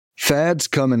Fads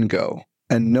come and go,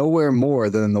 and nowhere more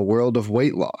than in the world of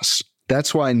weight loss.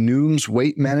 That's why Noom's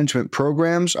weight management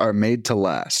programs are made to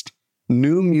last.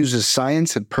 Noom uses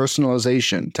science and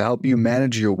personalization to help you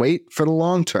manage your weight for the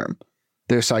long term.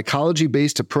 Their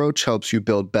psychology-based approach helps you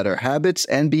build better habits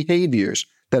and behaviors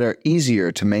that are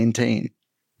easier to maintain.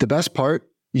 The best part?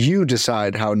 You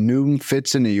decide how Noom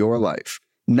fits into your life,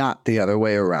 not the other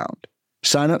way around.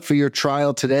 Sign up for your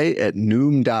trial today at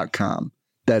Noom.com.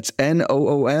 That's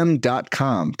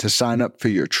Noom.com to sign up for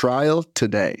your trial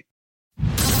today.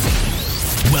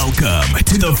 Welcome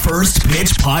to the First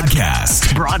Pitch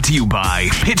Podcast, brought to you by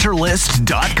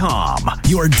PitcherList.com,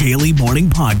 your daily morning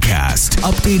podcast,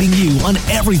 updating you on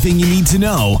everything you need to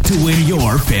know to win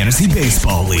your fantasy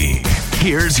baseball league.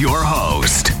 Here's your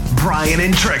host, Brian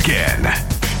and Tricken.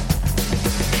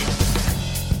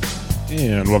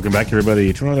 And welcome back,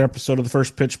 everybody, to another episode of the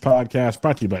First Pitch Podcast,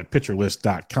 brought to you by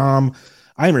PitcherList.com.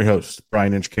 I'm your host,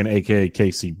 Brian Intrican, a.k.a.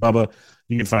 KC Bubba.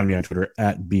 You can find me on Twitter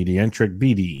at BDentrek,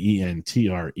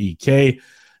 BDENTREK.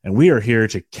 And we are here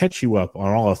to catch you up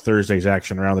on all of Thursday's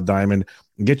action around the diamond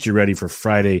and get you ready for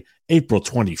Friday, April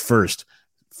 21st.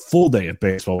 Full day of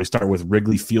baseball. We start with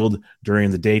Wrigley Field during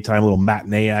the daytime, a little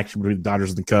matinee action between the Dodgers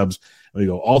and the Cubs. And we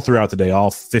go all throughout the day, all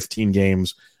 15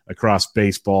 games across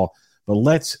baseball. But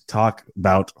let's talk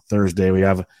about Thursday. We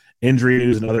have injury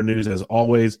news and other news as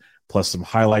always, plus some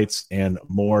highlights and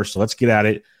more. So let's get at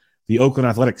it. The Oakland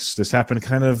Athletics, this happened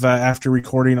kind of after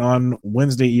recording on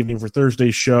Wednesday evening for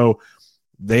Thursday's show.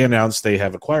 They announced they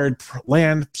have acquired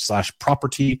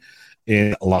land/property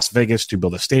in Las Vegas to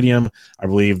build a stadium. I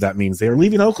believe that means they are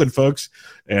leaving Oakland, folks,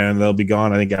 and they'll be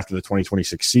gone, I think, after the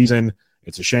 2026 season.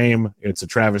 It's a shame. It's a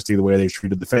travesty the way they've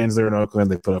treated the fans there in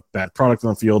Oakland. They put a bad product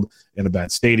on the field in a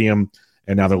bad stadium,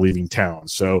 and now they're leaving town.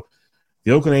 So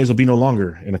the Oakland A's will be no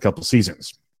longer in a couple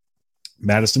seasons.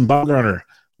 Madison Bumgarner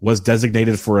was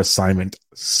designated for assignment.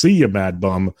 See ya, Mad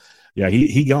Bum. Yeah,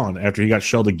 he gone after he got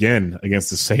shelled again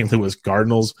against the St. Louis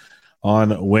Cardinals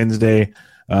on Wednesday.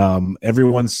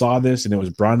 Everyone saw this, and it was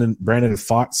Brandon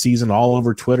Pfaadt season all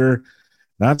over Twitter.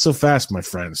 Not so fast, my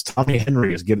friends. Tommy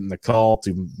Henry is getting the call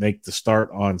to make the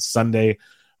start on Sunday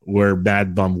where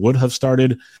Mad Bum would have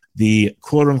started. The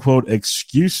quote-unquote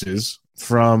excuses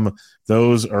from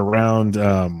those around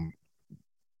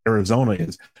Arizona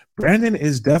is Brandon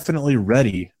is definitely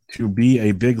ready to be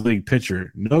a big league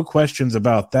pitcher. No questions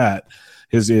about that.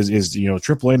 His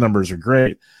AAA numbers are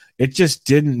great. It just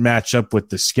didn't match up with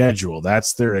the schedule.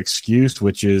 That's their excuse,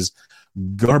 which is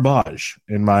garbage,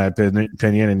 in my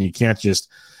opinion. And you can't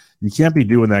be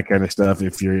doing that kind of stuff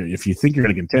if you think you're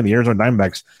going to contend. The Arizona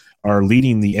Diamondbacks are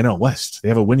leading the NL West. They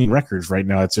have a winning records right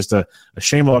now. It's just a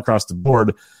shame all across the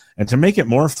board. And to make it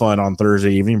more fun on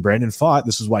Thursday evening, Brandon Pfaadt,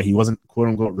 this is why he wasn't,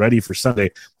 quote-unquote, ready for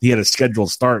Sunday. He had a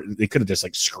scheduled start. They could have just,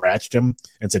 scratched him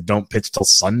and said, don't pitch till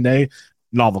Sunday.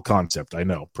 Novel concept, I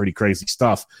know. Pretty crazy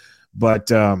stuff. But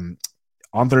on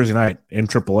Thursday night in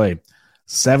AAA,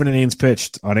 7 innings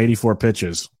pitched on 84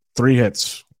 pitches, 3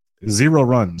 hits, 0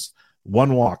 runs,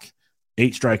 1 walk,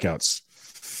 8 strikeouts.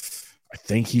 I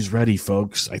think he's ready,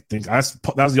 folks. I think that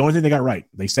was the only thing they got right.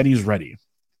 They said he's ready.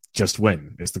 Just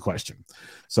when is the question.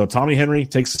 So Tommy Henry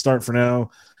takes the start for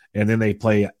now, and then they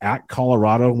play at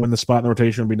Colorado when the spot in the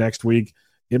rotation will be next week.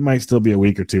 It might still be a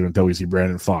week or two until we see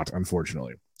Brandon Pfaadt,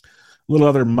 unfortunately. A little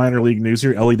other minor league news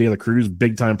here. Elly De La Cruz,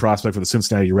 big-time prospect for the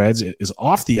Cincinnati Reds, is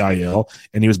off the IL,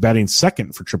 and he was batting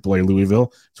second for AAA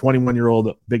Louisville.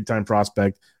 21-year-old big-time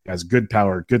prospect, has good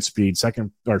power, good speed,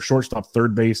 shortstop,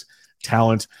 third base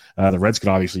talent. The Reds could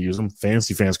obviously use him.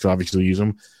 Fantasy fans could obviously use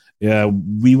him.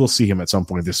 We will see him at some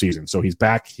point this season. So he's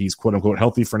back. He's quote-unquote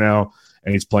healthy for now,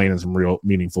 and he's playing in some real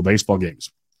meaningful baseball games.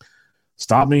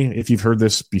 Stop me if you've heard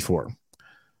this before.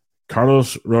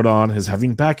 Carlos Rodon is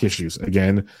having back issues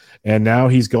again, and now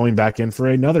he's going back in for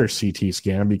another CT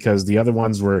scan because the other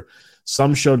ones were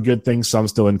some showed good things, some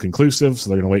still inconclusive,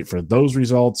 so they're going to wait for those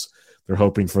results. They're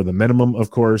hoping for the minimum, of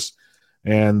course,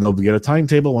 and they'll get a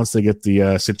timetable once they get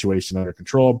the situation under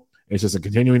control. It's just a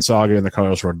continuing saga in the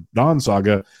Carlos Rodon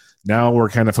saga. Now we're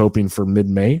kind of hoping for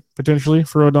mid-May, potentially,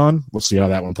 for Rodon. We'll see how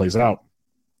that one plays out.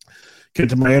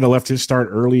 Kenta Maeda left his start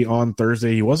early on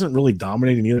Thursday. He wasn't really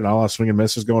dominating either. Not a lot of swing and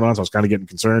misses going on, so I was kind of getting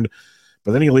concerned.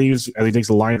 But then he leaves as he takes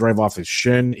a line drive off his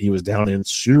shin. He was down in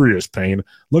serious pain.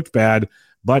 Looked bad,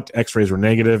 but x-rays were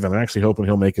negative, and they're actually hoping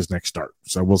he'll make his next start.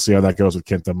 So we'll see how that goes with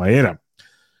Kenta Maeda.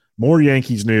 More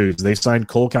Yankees news. They signed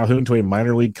Cole Calhoun to a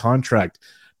minor league contract.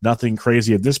 Nothing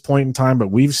crazy at this point in time,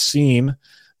 but we've seen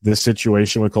this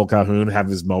situation with Cole Calhoun have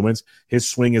his moments. His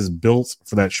swing is built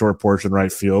for that short porch in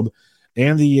right field.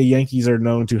 And the Yankees are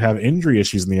known to have injury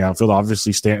issues in the outfield.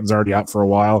 Obviously, Stanton's already out for a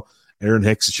while. Aaron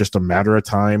Hicks, it's just a matter of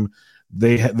time.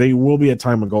 they will be a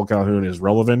time when Cole Calhoun is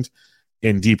relevant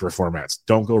in deeper formats.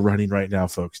 Don't go running right now,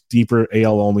 folks. Deeper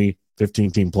AL only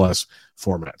 15-team plus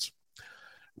formats.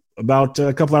 About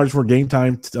a couple hours before game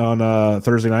time on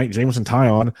Thursday night, Jameson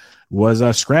Taillon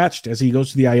was scratched as he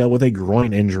goes to the IL with a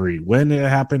groin injury. When it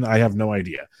happened, I have no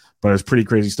idea, but it's pretty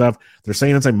crazy stuff. They're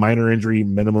saying it's a minor injury.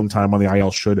 Minimum time on the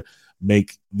IL should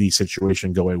make the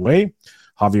situation go away.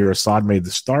 Javier Assad made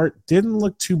the start. Didn't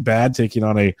look too bad taking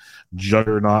on a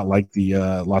juggernaut like the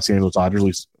Los Angeles Dodgers, at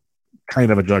least kind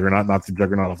of a juggernaut, not the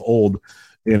juggernaut of old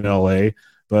in LA.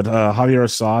 But Javier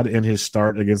Assad in his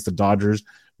start against the Dodgers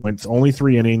went only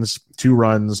 3 innings, 2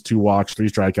 runs, 2 walks, 3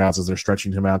 strikeouts as they're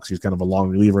stretching him out because he's kind of a long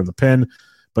reliever in the pen.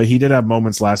 But he did have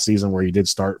moments last season where he did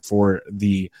start for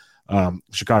the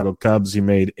Chicago Cubs. He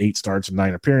made 8 starts and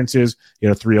 9 appearances. He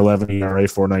had a 3.11 ERA,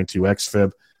 4.92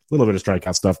 xFIP. A little bit of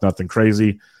strikeout stuff, nothing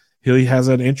crazy. He has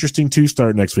an interesting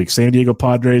 2-start next week, San Diego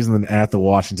Padres and then at the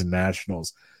Washington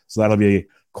Nationals. So that'll be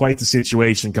quite the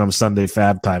situation come Sunday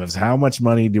Fab time. Is how much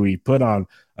money do we put on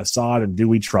Assad and do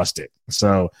we trust it?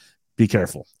 So be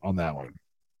careful on that one.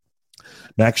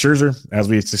 Max Scherzer, as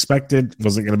we suspected,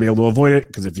 wasn't going to be able to avoid it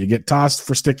because if you get tossed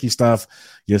for sticky stuff,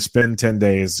 you spend 10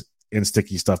 days in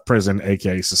sticky stuff prison,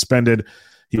 aka suspended.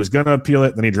 He was going to appeal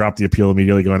it, then he dropped the appeal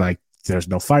immediately, going, there's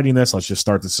no fighting this. Let's just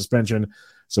start the suspension.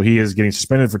 So he is getting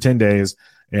suspended for 10 days,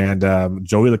 and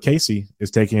Joey Lucchesi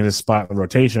is taking his spot in the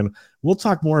rotation. We'll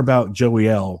talk more about Joey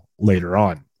L later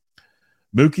on.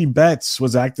 Mookie Betts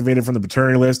was activated from the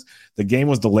paternity list. The game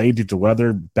was delayed due to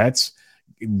weather. Betts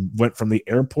went from the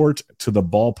airport to the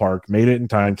ballpark, made it in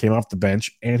time, came off the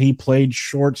bench, and he played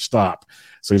shortstop.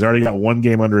 So he's already got 1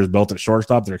 game under his belt at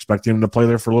shortstop. They're expecting him to play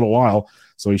there for a little while.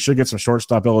 So he should get some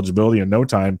shortstop eligibility in no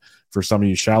time for some of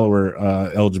you shallower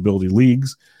eligibility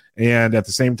leagues. And at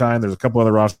the same time, there's a couple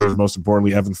other rosters. Most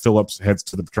importantly, Evan Phillips heads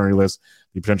to the paternity list,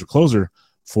 the potential closer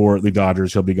for the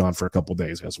Dodgers. He'll be gone for a couple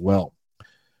days as well.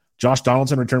 Josh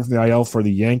Donaldson returned from the IL for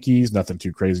the Yankees. Nothing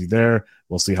too crazy there.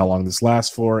 We'll see how long this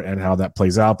lasts for and how that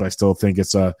plays out, but I still think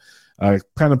it's a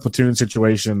kind of platoon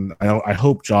situation. I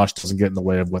hope Josh doesn't get in the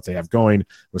way of what they have going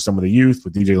with some of the youth,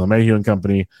 with DJ LeMahieu and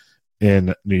company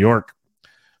in New York.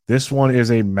 This one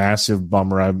is a massive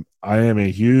bummer. I am a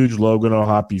huge Logan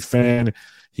O'Hoppe fan.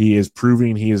 He is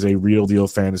proving he is a real deal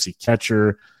fantasy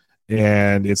catcher,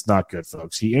 and it's not good,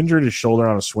 folks. He injured his shoulder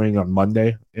on a swing on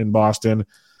Monday in Boston,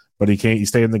 but he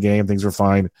stayed in the game. Things were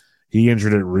fine. He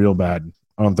injured it real bad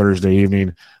on Thursday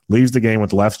evening, leaves the game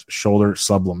with left shoulder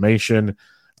sublimation.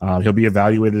 He'll be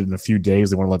evaluated in a few days.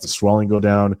 They want to let the swelling go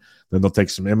down. Then they'll take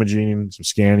some imaging, some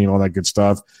scanning, all that good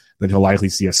stuff. Then he'll likely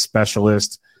see a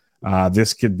specialist.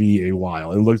 This could be a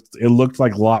while. It looked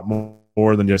like a lot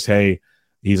more than just, hey,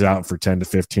 he's out for 10 to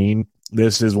 15.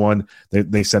 This is one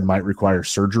that they said might require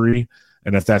surgery.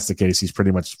 And if that's the case, he's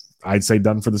pretty much, I'd say,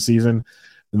 done for the season.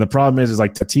 And the problem is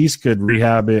like Tatis could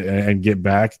rehab it and get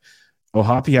back.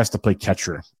 O'Hoppe has to play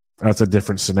catcher. That's a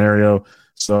different scenario.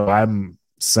 So I'm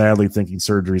sadly thinking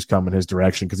surgery's coming his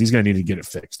direction because he's going to need to get it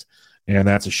fixed. And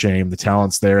that's a shame. The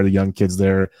talent's there, the young kid's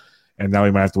there. And now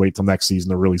we might have to wait till next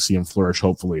season to really see him flourish,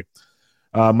 hopefully.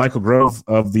 Michael Grove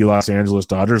of the Los Angeles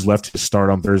Dodgers left his start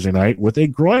on Thursday night with a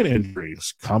groin injury.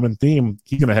 Common theme.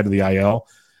 He's going to head to the IL.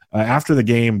 After the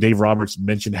game, Dave Roberts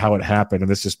mentioned how it happened, and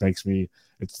this just makes me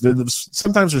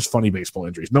sometimes there's funny baseball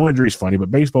injuries. No injury is funny, but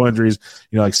baseball injuries,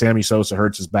 like Sammy Sosa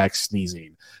hurts his back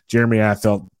sneezing. Jeremy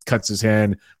Affeldt cuts his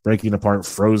hand breaking apart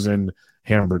frozen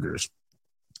hamburgers.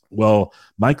 Well,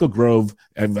 Michael Grove,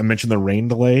 I mentioned the rain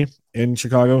delay in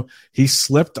Chicago. He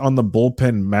slipped on the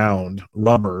bullpen mound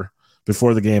rubber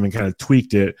before the game and kind of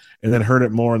tweaked it, and then hurt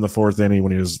it more in the 4th inning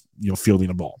when he was fielding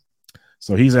a ball.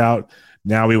 So he's out.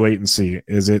 Now we wait and see.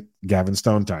 Is it Gavin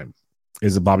Stone time?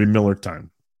 Is it Bobby Miller time?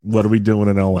 What are we doing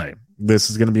in LA? This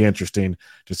is going to be interesting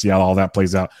to see how all that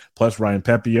plays out. Plus, Ryan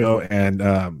Pepio and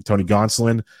Tony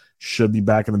Gonsolin should be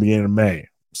back in the beginning of May.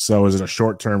 So is it a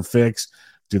short-term fix?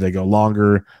 Do they go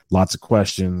longer? Lots of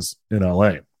questions in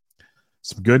LA.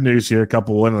 Some good news here. A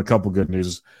couple good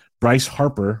news. Bryce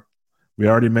Harper, we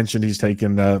already mentioned he's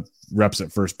taking reps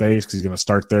at first base because he's going to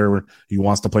start there where he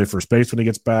wants to play first base when he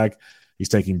gets back. He's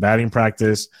taking batting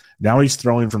practice. Now he's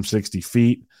throwing from 60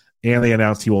 feet. And they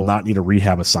announced he will not need a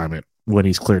rehab assignment when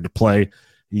he's cleared to play.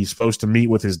 He's supposed to meet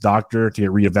with his doctor to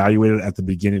get reevaluated at the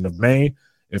beginning of May.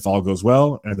 If all goes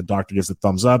well and the doctor gives the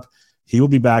thumbs up, he will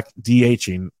be back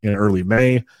DHing in early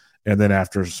May. And then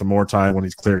after some more time when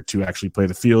he's cleared to actually play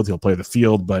the field, he'll play the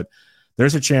field. But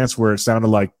there's a chance where it sounded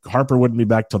like Harper wouldn't be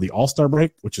back till the All-Star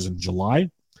break, which is in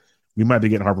July. We might be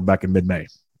getting Harper back in mid-May.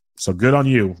 So good on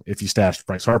you if you stashed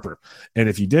Bryce Harper. And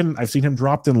if you didn't, I've seen him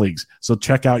dropped in leagues. So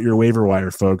check out your waiver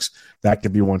wire, folks. That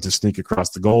could be one to sneak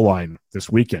across the goal line this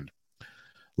weekend.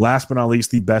 Last but not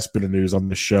least, the best bit of news on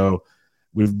the show.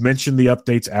 We've mentioned the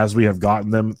updates as we have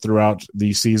gotten them throughout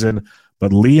the season,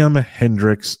 but Liam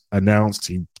Hendriks announced,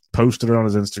 he posted it on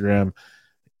his Instagram,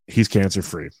 he's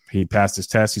cancer-free. He passed his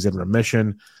test. He's in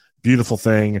remission. Beautiful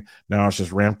thing. Now it's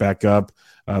just ramped back up.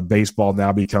 Baseball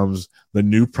now becomes the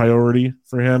new priority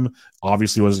for him.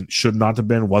 Obviously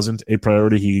wasn't a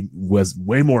priority. He was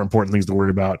way more important things to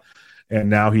worry about. And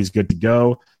now he's good to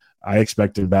go. I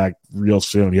expect him back real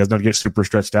soon. He doesn't have to get super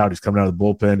stretched out. He's coming out of the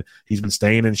bullpen. He's been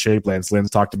staying in shape. Lance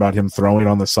Lynn's talked about him throwing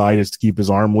on the side just to keep his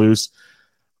arm loose.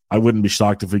 I wouldn't be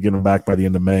shocked if we get him back by the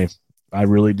end of May. I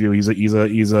really do. He's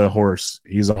a horse.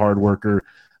 He's a hard worker.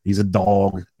 He's a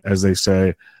dog, as they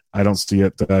say. I don't see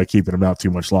it keeping him out too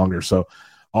much longer. So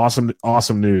awesome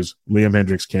news. Liam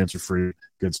Hendriks, cancer-free.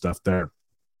 Good stuff there.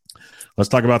 Let's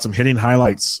talk about some hitting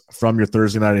highlights from your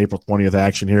Thursday night, April 20th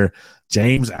action here.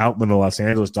 James Outman of the Los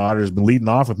Angeles Dodgers has been leading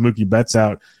off with Mookie Betts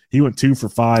out. He went 2 for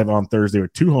 5 on Thursday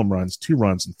with 2 home runs, 2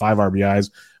 runs, and 5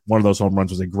 RBIs. One of those home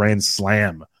runs was a grand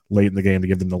slam late in the game to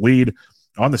give them the lead.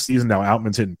 On the season now,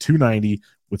 Outman's hitting .290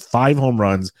 with 5 home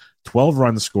runs, 12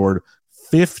 runs scored,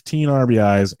 15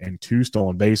 RBIs, and 2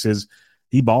 stolen bases.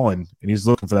 He balling, and he's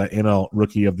looking for that NL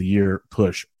Rookie of the Year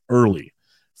push early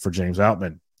for James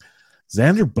Outman.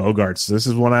 Xander Bogaerts, this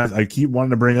is one I keep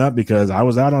wanting to bring up because I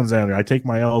was out on Xander. I take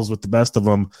my L's with the best of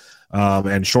them,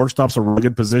 and shortstop's a really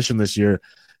good position this year.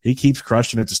 He keeps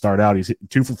crushing it to start out. He's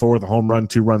 2 for 4 with a home run,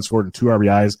 2 runs scored, and 2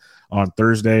 RBIs on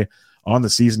Thursday. On the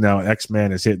season now,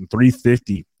 X-Man is hitting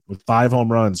 .350 with 5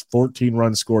 home runs, 14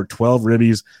 runs scored, 12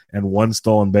 ribbies, and 1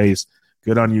 stolen base.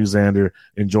 Good on you, Xander,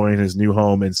 enjoying his new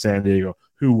home in San Diego.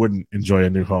 Who wouldn't enjoy a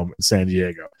new home in San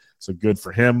Diego? So good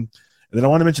for him. And then I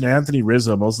want to mention Anthony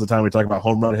Rizzo. Most of the time we talk about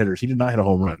home run hitters. He did not hit a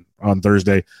home run on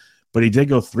Thursday, but he did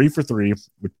go 3 for 3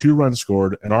 with 2 runs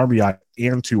scored, an RBI,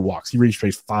 and 2 walks. He reached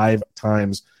base 5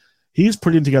 times. He's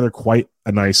putting together quite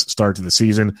a nice start to the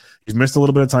season. He's missed a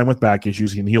little bit of time with back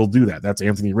issues, and he'll do that. That's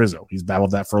Anthony Rizzo. He's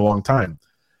battled that for a long time.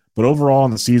 But overall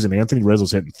in the season, Anthony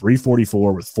Rizzo's hitting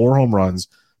 .344 with 4 home runs,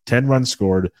 10 runs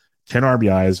scored, 10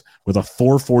 RBIs with a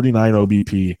 .449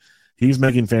 OBP. He's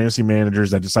making fantasy managers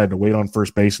that decide to wait on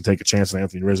first base and take a chance on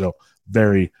Anthony Rizzo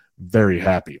very, very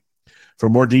happy. For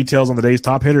more details on the day's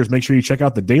top hitters, make sure you check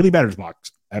out the Daily Batters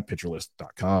Box at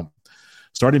PitcherList.com.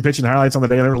 Starting pitching highlights on the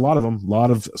day, there were a lot of them, a lot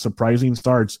of surprising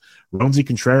starts. Roansy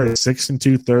Contreras, 6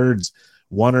 2/3,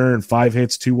 1 earned, 5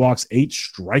 hits, 2 walks, 8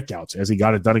 strikeouts as he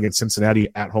got it done against Cincinnati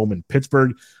at home in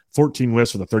Pittsburgh. 14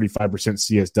 whiffs with a 35%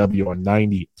 CSW on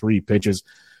 93 pitches.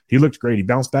 He looked great. He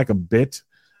bounced back a bit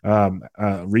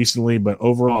recently, but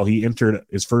overall he entered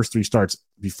his first 3 starts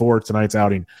before tonight's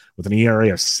outing with an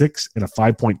ERA of 6 and a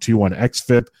 5.21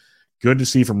 xFIP. Good to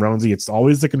see from Roansy. It's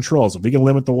always the controls. If he can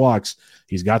limit the walks,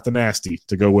 he's got the nasty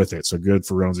to go with it. So good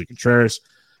for Roansy Contreras.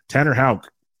 Tanner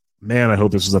Houck, man, I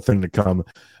hope this is a thing to come.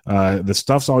 The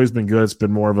stuff's always been good. It's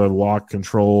been more of a walk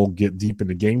control, get deep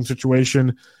into game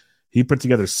situation. He put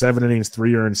together 7 innings,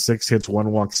 3 earned, 6 hits,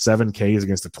 1 walk, 7 Ks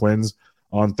against the Twins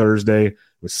on Thursday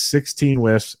with 16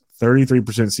 whiffs,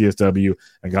 33% CSW,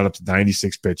 and got up to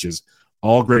 96 pitches.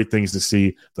 All great things to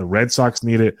see. The Red Sox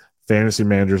need it. Fantasy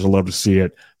managers will love to see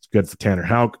it. It's good for Tanner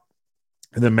Houck.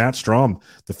 And then Matt Strahm.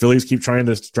 The Phillies keep trying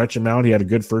to stretch him out. He had a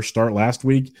good first start last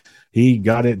week. He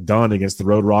got it done against the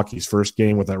Road Rockies. First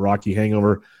game with that Rocky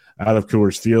hangover out of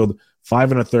Coors Field. 5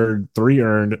 1/3, 3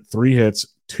 earned, 3 hits,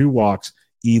 2 walks,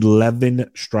 11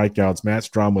 strikeouts. Matt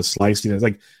Strahm was slicing. It's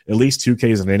like at least 2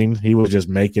 Ks an inning. He was just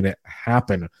making it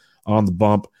happen on the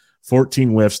bump.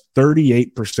 14 whiffs,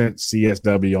 38%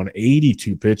 CSW on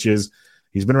 82 pitches.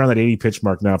 He's been around that 80 pitch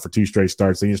mark now for 2 straight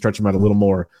starts. They need to stretch him out a little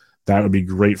more. That would be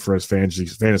great for us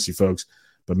fantasy folks.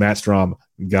 But Matt Strahm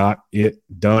got it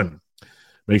done.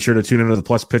 Make sure to tune into the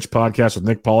Plus Pitch podcast with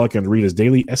Nick Pollock and read his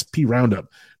daily SP Roundup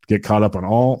to get caught up on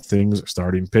all things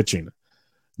starting pitching.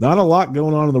 Not a lot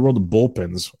going on in the world of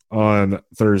bullpens on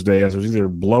Thursday, as there's either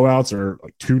blowouts or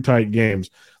like 2 tight games.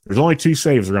 There's only 2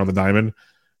 saves around the diamond.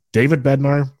 David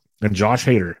Bednar and Josh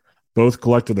Hader both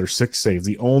collected their 6 saves.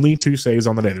 The only 2 saves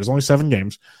on the day. There's only 7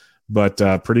 games, but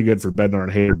pretty good for Bednar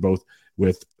and Hader, both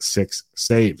with 6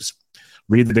 saves.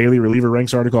 Read the Daily Reliever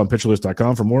Ranks article on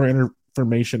PitcherList.com for more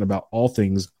information about all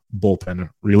things bullpen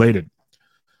related.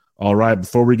 All right,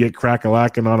 before we get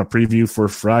crack-a-lacking on a preview for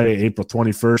Friday, April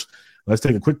 21st, let's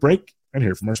take a quick break and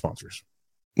hear from our sponsors.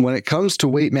 When it comes to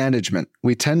weight management,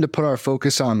 we tend to put our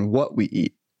focus on what we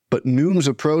eat, but Noom's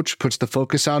approach puts the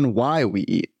focus on why we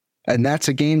eat, and that's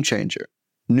a game changer.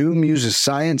 Noom uses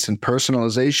science and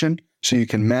personalization so you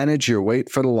can manage your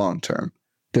weight for the long term.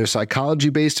 Their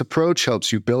psychology-based approach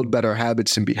helps you build better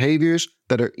habits and behaviors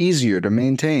that are easier to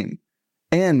maintain.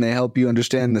 And they help you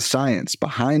understand the science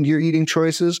behind your eating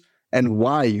choices and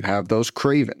why you have those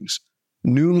cravings.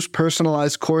 Noom's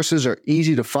personalized courses are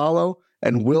easy to follow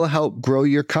and will help grow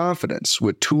your confidence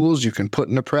with tools you can put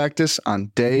into practice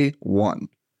on day one.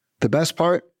 The best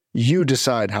part? You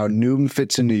decide how Noom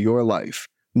fits into your life,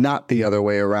 not the other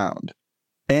way around.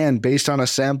 And based on a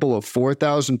sample of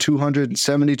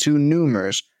 4,272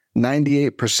 Noomers,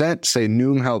 98% say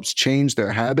Noom helps change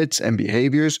their habits and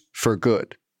behaviors for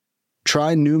good.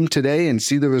 Try Noom today and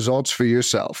see the results for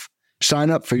yourself. Sign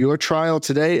up for your trial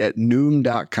today at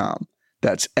Noom.com.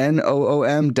 That's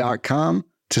Noom.com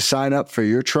to sign up for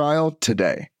your trial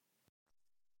today.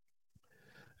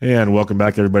 And welcome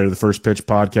back, everybody, to the First Pitch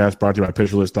Podcast, brought to you by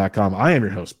PitcherList.com. I am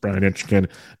your host, Brian Inchikin,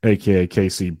 a.k.a.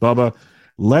 KC Bubba.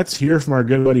 Let's hear from our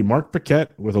good buddy Mark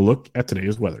Paquette with a look at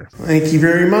today's weather. Thank you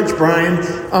very much, Brian.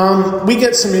 We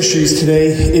get some issues today.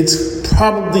 It's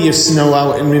probably a snow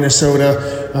out in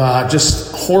Minnesota.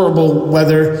 Just horrible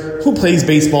weather. Who plays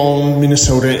baseball in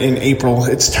Minnesota in April?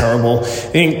 It's terrible.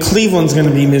 And Cleveland's going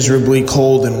to be miserably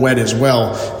cold and wet as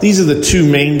well. These are the two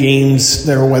main games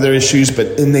that are weather issues,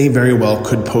 and they very well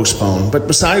could postpone. But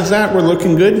besides that, we're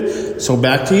looking good. So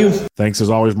back to you. Thanks as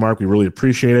always, Mark. We really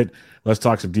appreciate it. Let's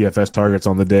talk some DFS targets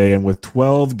on the day. And with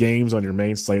 12 games on your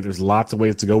main slate, there's lots of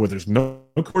ways to go with. There's no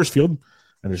Coors Field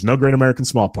and there's no Great American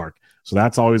Small Park. So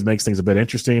that's always makes things a bit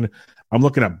interesting. I'm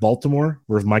looking at Baltimore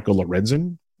versus Michael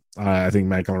Lorenzen. I think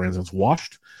Michael Lorenzen's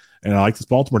washed. And I like this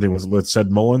Baltimore team with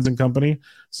Sed Mullins and company.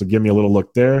 So give me a little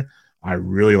look there. I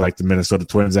really like the Minnesota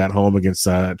Twins at home against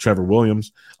Trevor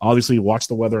Williams. Obviously, watch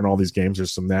the weather in all these games.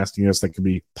 There's some nastiness that could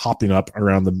be popping up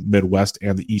around the Midwest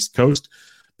and the East Coast.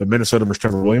 But Minnesota versus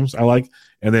Trevor Williams, I like.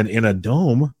 And then in a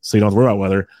dome, so you don't have to worry about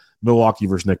weather, Milwaukee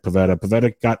versus Nick Pivetta.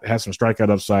 Pivetta has some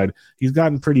strikeout upside. He's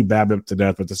gotten pretty BABIP to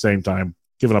death, but at the same time,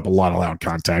 giving up a lot of loud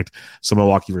contact. So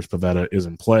Milwaukee versus Pivetta is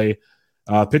in play.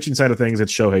 Pitching side of things,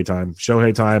 it's Shohei time.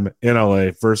 Shohei time in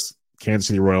LA versus Kansas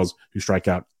City Royals, who strike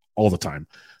out all the time.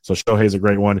 So Shohei's a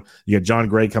great one. You get John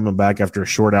Gray coming back after a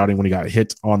short outing when he got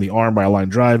hit on the arm by a line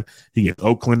drive. He gets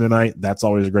Oakland tonight. That's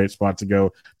always a great spot to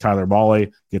go. Tyler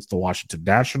Mahle gets the Washington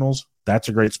Nationals. That's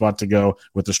a great spot to go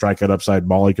with the strikeout upside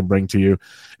Mahle can bring to you.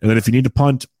 And then if you need to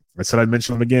punt, I said I'd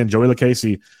mention him again, Joey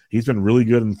Lucchesi. He's been really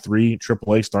good in 3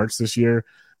 AAA starts this year.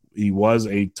 He was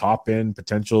a top-end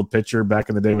potential pitcher back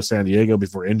in the day with San Diego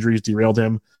before injuries derailed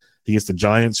him. He gets the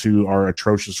Giants, who are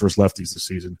atrocious versus lefties this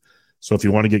season. So if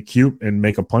you want to get cute and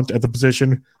make a punt at the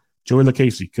position, Joey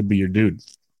Lucchesi could be your dude.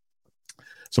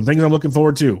 Some things I'm looking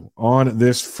forward to on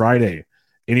this Friday.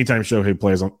 Anytime Shohei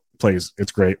plays,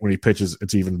 it's great. When he pitches,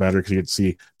 it's even better because you get to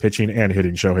see pitching and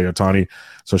hitting Shohei Ohtani.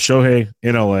 So Shohei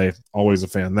in LA, always a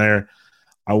fan there.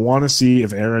 I want to see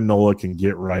if Aaron Nola can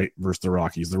get right versus the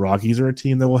Rockies. The Rockies are a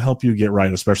team that will help you get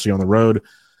right, especially on the road.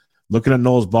 Looking at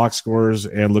Nola's box scores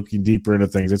and looking deeper into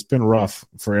things, it's been rough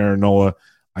for Aaron Nola.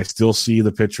 I still see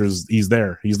the pitchers. He's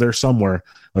there. He's there somewhere.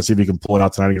 Let's see if he can pull it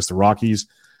out tonight against the Rockies.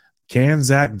 Can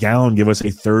Zach Gallen give us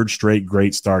a third straight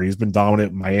great start? He's been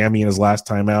dominant in Miami in his last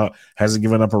time out. Hasn't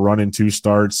given up a run in 2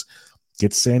 starts.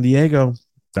 Gets San Diego.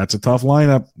 That's a tough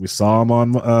lineup. We saw him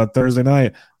on Thursday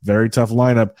night. Very tough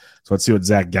lineup. So let's see what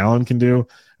Zach Gallen can do.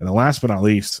 And then last but not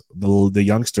least, the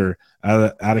youngster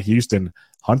out of Houston,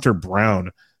 Hunter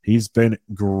Brown. He's been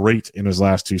great in his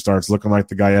last 2 starts, looking like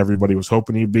the guy everybody was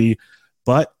hoping he'd be.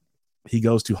 But he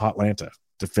goes to Hotlanta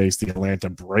to face the Atlanta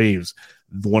Braves,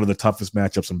 one of the toughest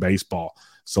matchups in baseball.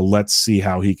 So let's see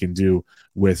how he can do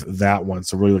with that one.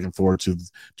 So really looking forward to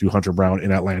Hunter Brown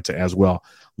in Atlanta as well.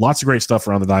 Lots of great stuff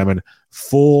around the diamond.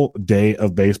 Full day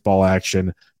of baseball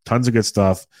action. Tons of good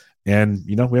stuff. And,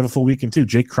 we have a full weekend too.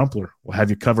 Jake Crumpler will have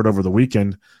you covered over the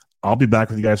weekend. I'll be back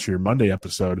with you guys for your Monday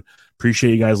episode.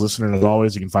 Appreciate you guys listening as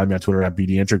always. You can find me on Twitter at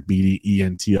BDentrek,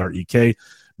 BDENTREK.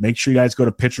 Make sure you guys go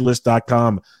to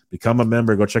PitcherList.com, become a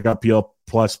member, go check out PL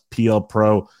Plus, PL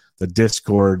Pro, the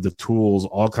Discord, the tools,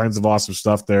 all kinds of awesome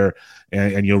stuff there,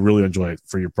 and you'll really enjoy it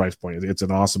for your price point. It's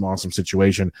an awesome, awesome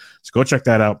situation. So go check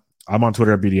that out. I'm on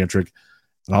Twitter at BDentrek,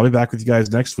 and I'll be back with you guys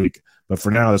next week. But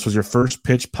for now, this was your First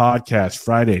Pitch Podcast,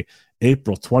 Friday,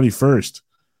 April 21st.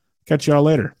 Catch y'all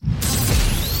later.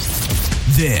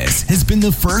 This has been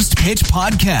the First Pitch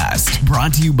Podcast,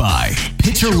 brought to you by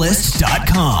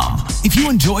PitcherList.com. If you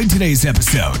enjoyed today's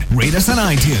episode, rate us on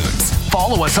iTunes,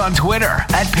 follow us on Twitter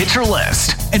at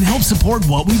PitcherList, and help support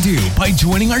what we do by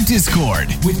joining our Discord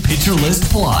with PitcherList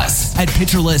Plus at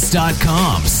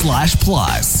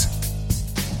PitcherList.com/plus.